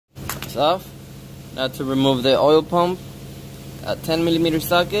It's off. Now to remove the oil pump at 10mm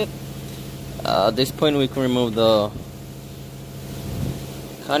socket. At this point we can remove the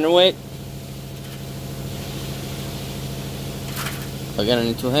counterweight. Again, I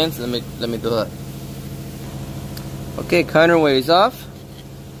need two hands. Let me do that. Okay, counterweight is off.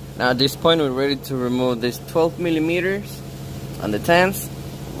 Now at this point we're ready to remove this 12mm on the 10s.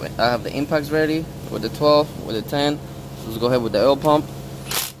 I have the impacts ready with the 12, with the 10. So let's go ahead with the oil pump.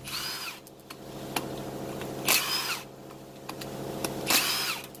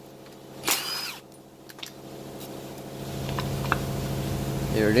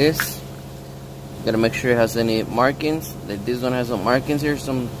 There it is. Gotta make sure it has any markings. Like this one has some markings here,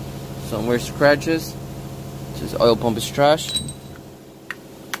 some weird scratches. This oil pump is trash.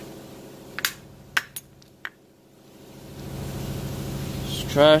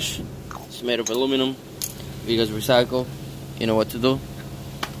 It's trash. It's made of aluminum. If you guys recycle, you know what to do.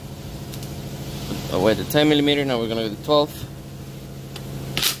 Away the 10mm. Now we're gonna do the 12.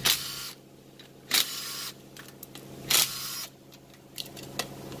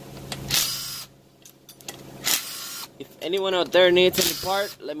 If anyone out there needs any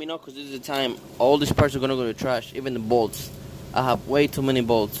part, let me know, because this is the time. All these parts are gonna go to trash, even the bolts. I have way too many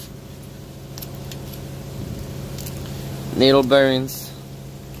bolts. Needle bearings,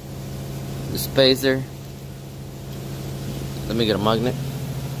 the spacer. Let me get a magnet.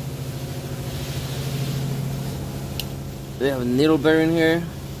 We have a needle bearing here.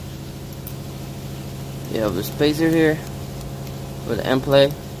 You have the spacer here with the end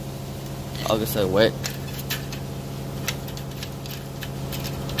plate. I'll just say wet.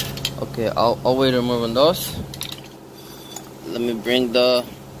 Okay, I'll wait removing those. Let me bring the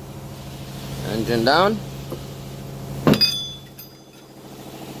engine down.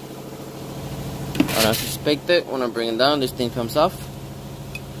 And I suspect it when I bring it down, this thing comes off.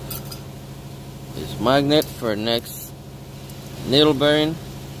 This magnet for next needle bearing.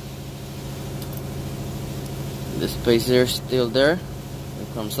 The spacer is still there.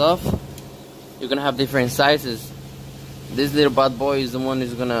 It comes off. You're gonna have different sizes. This little bad boy is the one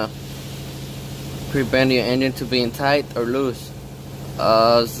who's gonna prevent your engine to being tight or loose.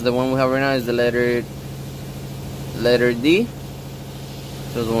 So the one we have right now is the letter D.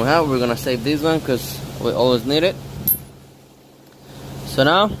 So the one we have, we're gonna save this one because we always need it. So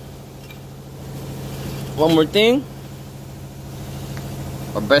now, one more thing.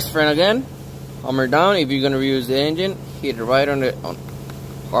 Our best friend again. Hammer down. If you're gonna reuse the engine, hit it right on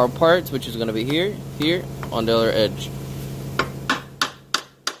our parts, which is gonna be here, on the other edge.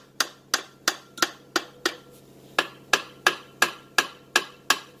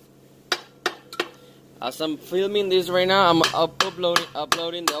 As I'm filming this right now, I'm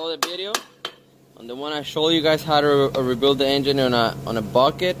uploading the other video. On the one I showed you guys how to rebuild the engine on a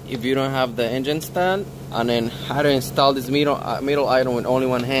bucket if you don't have the engine stand, and then how to install this middle item with only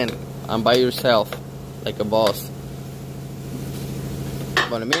one hand and by yourself, like a boss.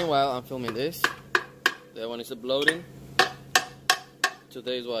 But meanwhile, I'm filming this. That one is uploading.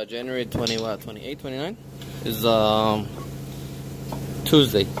 Today is what, January 28, 29? Is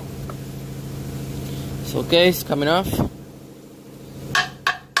Tuesday. So okay, it's coming off.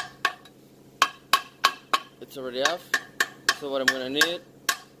 It's already off. So what I'm gonna need,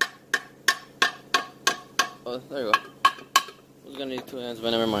 oh, there you go. I was gonna need two hands, but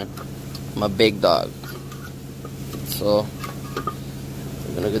never mind. I'm a big dog. So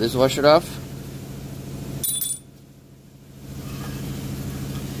I'm gonna get this washer off.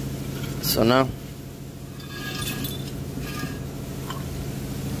 So now,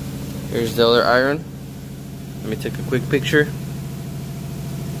 here's the other iron. Let me take a quick picture.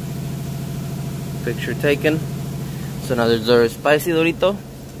 Picture taken. So now there's our spicy Dorito.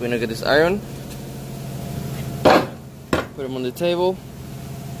 We're gonna get this iron. Put him on the table.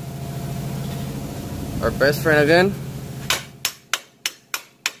 Our best friend again.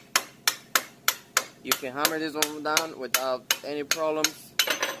 You can hammer this one down without any problems.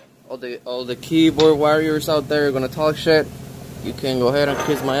 All the keyboard warriors out there are gonna talk shit. You can go ahead and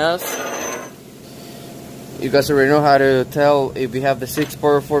kiss my ass. You guys already know how to tell if you have the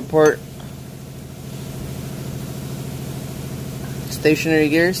 6-port or 4-port stationary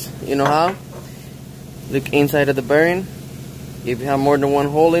gears. You know how? Look inside of the bearing. If you have more than one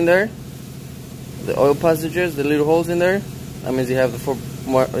hole in there, the oil passages, the little holes in there, that means you have the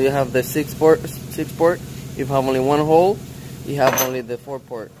 6-port. If you have only one hole, you have only the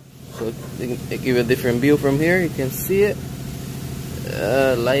 4-port. So they give you a different view from here. You can see it.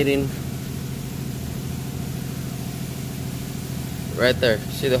 Lighting. Right there.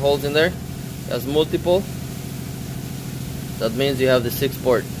 See the holes in there? That's multiple. That means you have the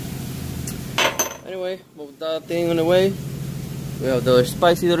 6-port. Anyway, with that thing on the way, we have the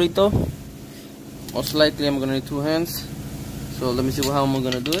spicy Dorito. Most likely I'm gonna need 2 hands. So let me see how I'm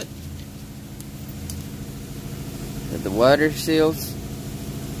gonna do it. Get the water seals.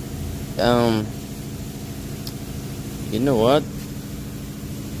 You know what?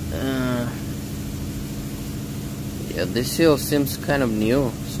 Yeah, this seal seems kind of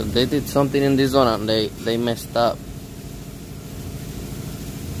new. So they did something in this one and they messed up.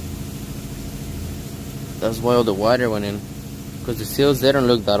 That's why all the water went in. Because the seals, they don't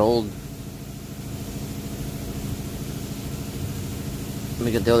look that old. Let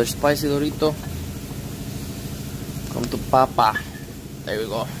me get the other spicy Dorito. Come to Papa. There we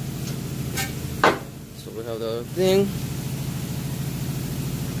go. So we have the other thing.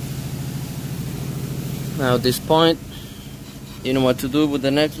 Now at this point, you know what to do with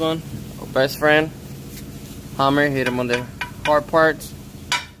the next one. Our best friend, hammer, hit him on the hard parts.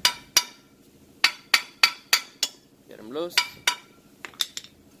 Get him loose.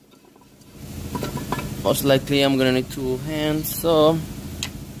 Most likely I'm gonna need 2 hands, so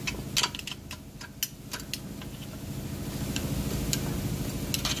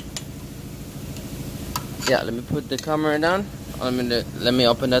yeah, let me put the camera down. Let me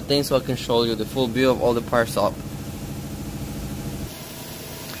open that thing so I can show you the full view of all the parts up.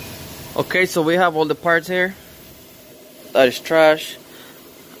 Okay, so we have all the parts here. That is trash.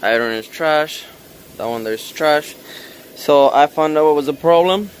 Iron is trash. That one there is trash. So I found out what was the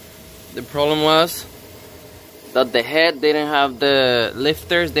problem. The problem was that the head didn't have the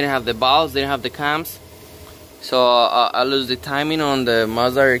lifters, didn't have the valves, didn't have the cams. So I lose the timing on the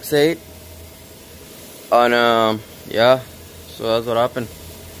Mazda rx8. And yeah. So that's what happened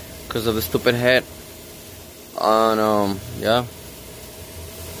because of the stupid head. And yeah,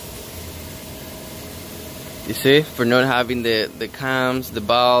 you see, for not having the cams, the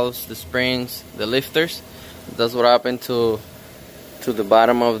valves, the springs, the lifters, that's what happened to the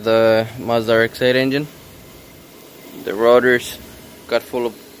bottom of the Mazda rx8 engine. The rotors got full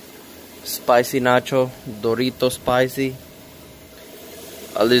of spicy nacho, Dorito spicy.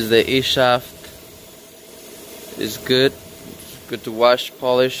 At least the E-shaft is good. Good to wash,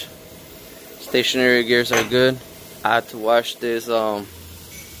 polish. Stationary gears are good. I had to wash this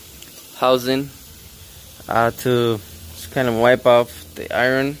housing. I had to just kind of wipe off the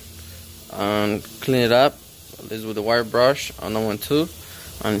iron and clean it up. This is with the wire brush on that one too.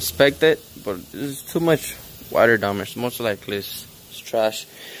 And inspect it, but there's too much water damage. Most likely it's trash.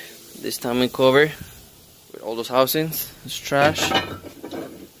 This timing cover with all those housings is trash.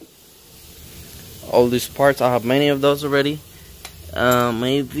 All these parts, I have many of those already.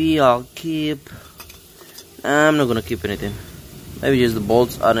 Maybe I'll keep. I'm not gonna keep anything. Maybe just the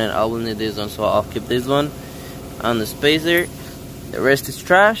bolts, and then I will need this one, so I'll keep this one and the spacer. The rest is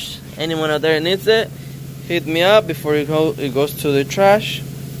trash. Anyone out there needs it, hit me up before it goes to the trash.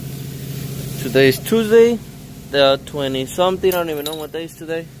 Today is Tuesday, the 20-something. I don't even know what day is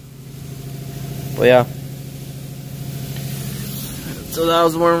today. But yeah. So that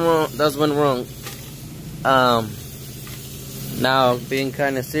was one wrong. That's one wrong. Now being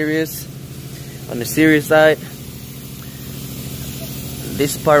kind of serious, on the serious side,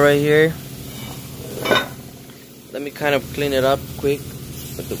 this part right here, let me kind of clean it up quick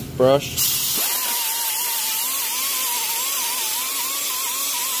with the brush.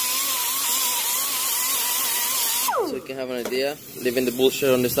 So you can have an idea, leaving the bullshit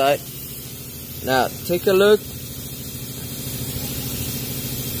on the side. Now take a look.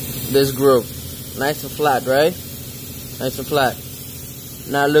 This groove, nice and flat, right? Nice and flat.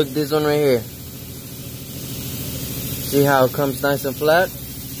 Now look, this one right here. See how it comes nice and flat?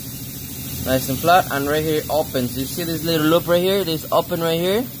 Nice and flat, and right here it opens. You see this little loop right here? This open right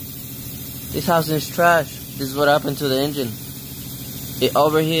here? This housing is trash. This is what happened to the engine. It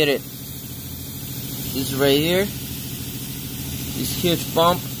overheated. This right here, this huge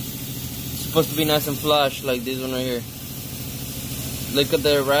pump, it's supposed to be nice and flush like this one right here. Look at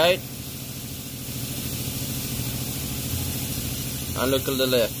the right and look at the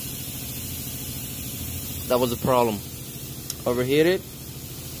left. That was the problem. Overheated.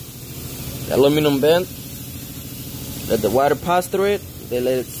 The aluminum bent. Let the water pass through it. They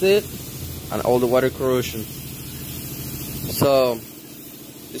let it sit, and all the water corrosion. So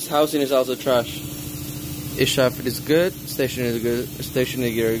this housing is also trash. E-shaft is good. Station is good.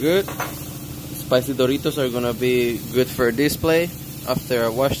 Stationary gear is good. Spicy Doritos are gonna be good for a display.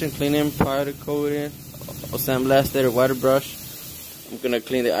 After washing, cleaning, powder coating, sandblasted, water brush. I'm gonna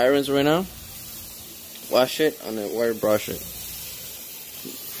clean the irons right now. Wash it and then water brush it.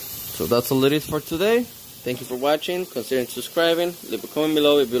 So that's all it is for today. Thank you for watching. Consider subscribing. Leave a comment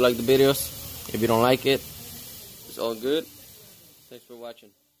below if you like the videos. If you don't like it, it's all good. Thanks for watching.